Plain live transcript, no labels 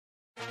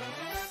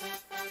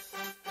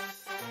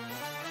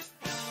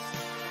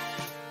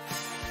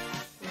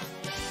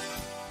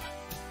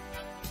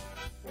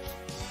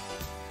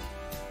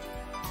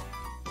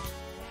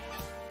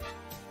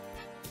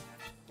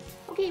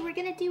Okay, we're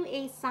gonna do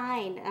a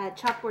sign, a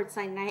chalkboard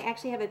sign, and I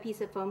actually have a piece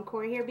of foam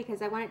core here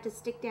because I want it to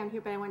stick down here,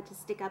 but I want it to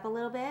stick up a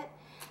little bit.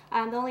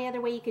 The only other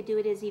way you could do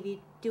it is if you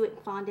do it in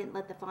fondant,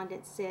 let the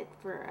fondant sit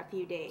for a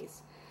few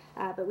days.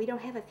 But we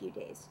don't have a few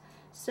days.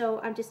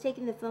 So I'm just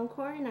taking the foam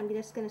core and I'm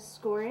just gonna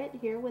score it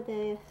here with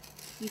a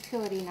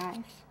utility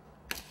knife.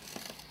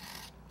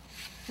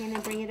 And then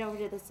bring it over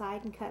to the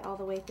side and cut all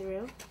the way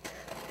through.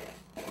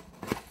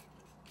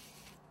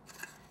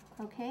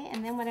 Okay,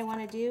 and then what I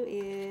want to do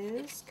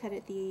is cut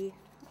it the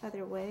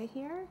other way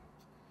here.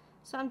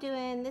 So I'm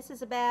doing, this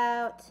is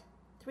about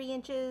 3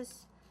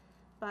 inches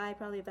by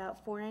probably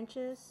about 4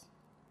 inches.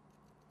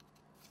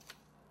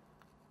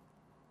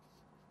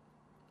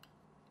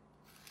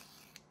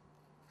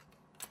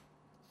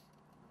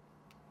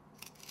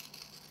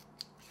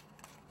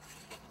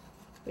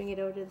 Bring it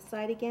over to the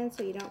side again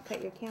so you don't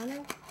cut your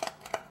counter.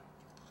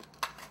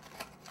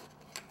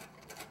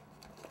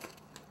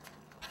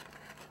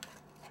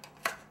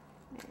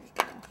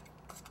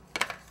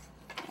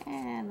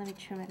 And let me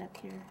trim it up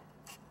here.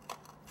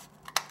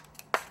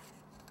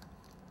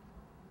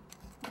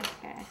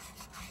 Okay.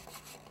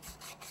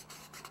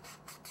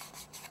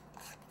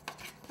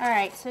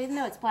 Alright, so even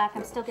though it's black,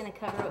 I'm still going to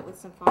cover it with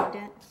some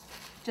fondant,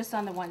 just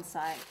on the one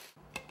side.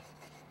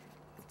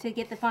 To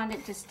get the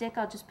fondant to stick,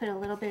 I'll just put a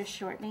little bit of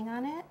shortening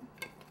on it.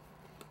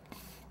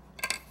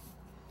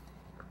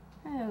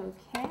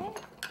 Okay.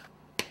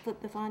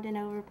 Flip the fondant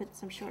over, put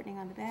some shortening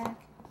on the back.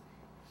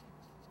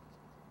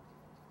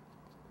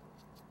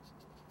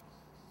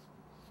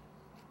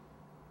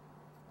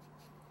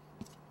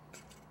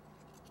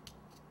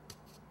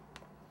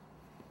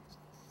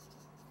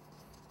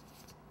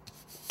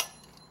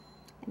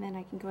 And then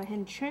I can go ahead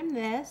and trim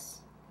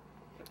this,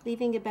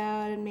 leaving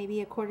about maybe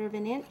 1/4 of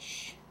an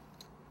inch,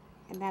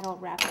 and that'll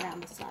wrap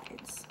around the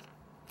sides.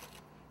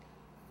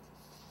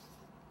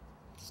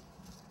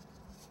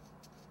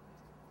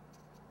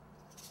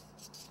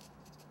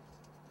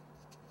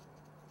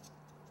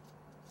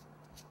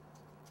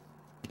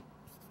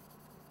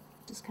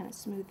 Just kind of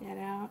smooth that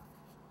out.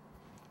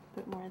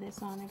 Put more of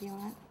this on if you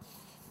want.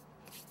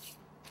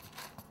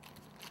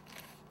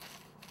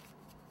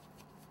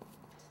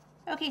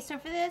 Okay, so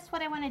for this,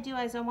 what I want to do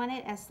is I want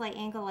it at a slight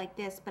angle like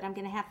this, but I'm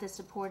going to have to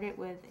support it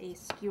with a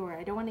skewer.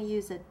 I don't want to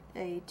use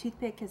a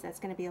toothpick because that's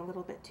going to be a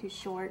little bit too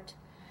short.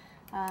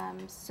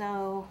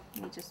 So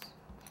let me just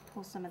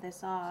pull some of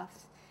this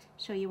off,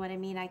 show you what I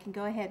mean. I can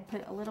go ahead and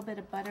put a little bit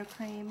of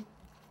buttercream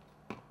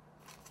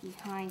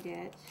behind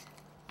it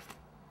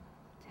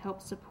to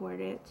help support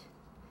it.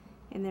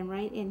 And then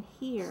right in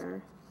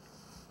here,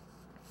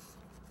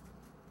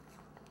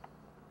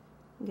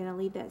 I'm going to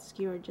leave that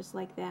skewered just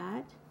like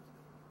that.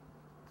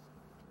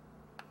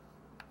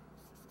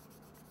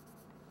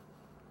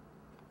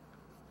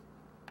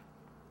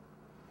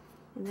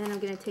 And then I'm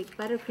going to take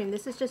buttercream.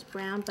 This is just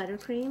brown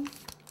buttercream.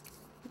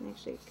 And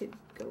actually it could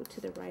go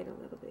to the right a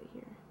little bit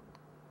here.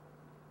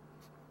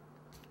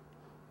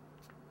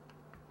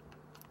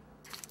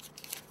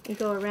 And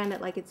go around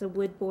it like it's a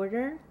wood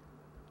border.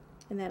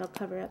 And that'll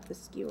cover up the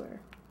skewer.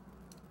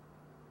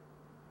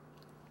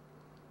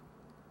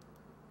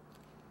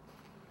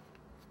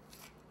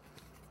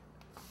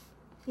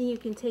 And you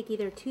can take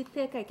either a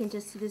toothpick. I can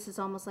just, this is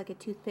almost like a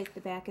toothpick,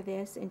 the back of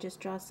this, and just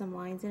draw some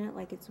lines in it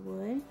like it's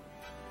wood.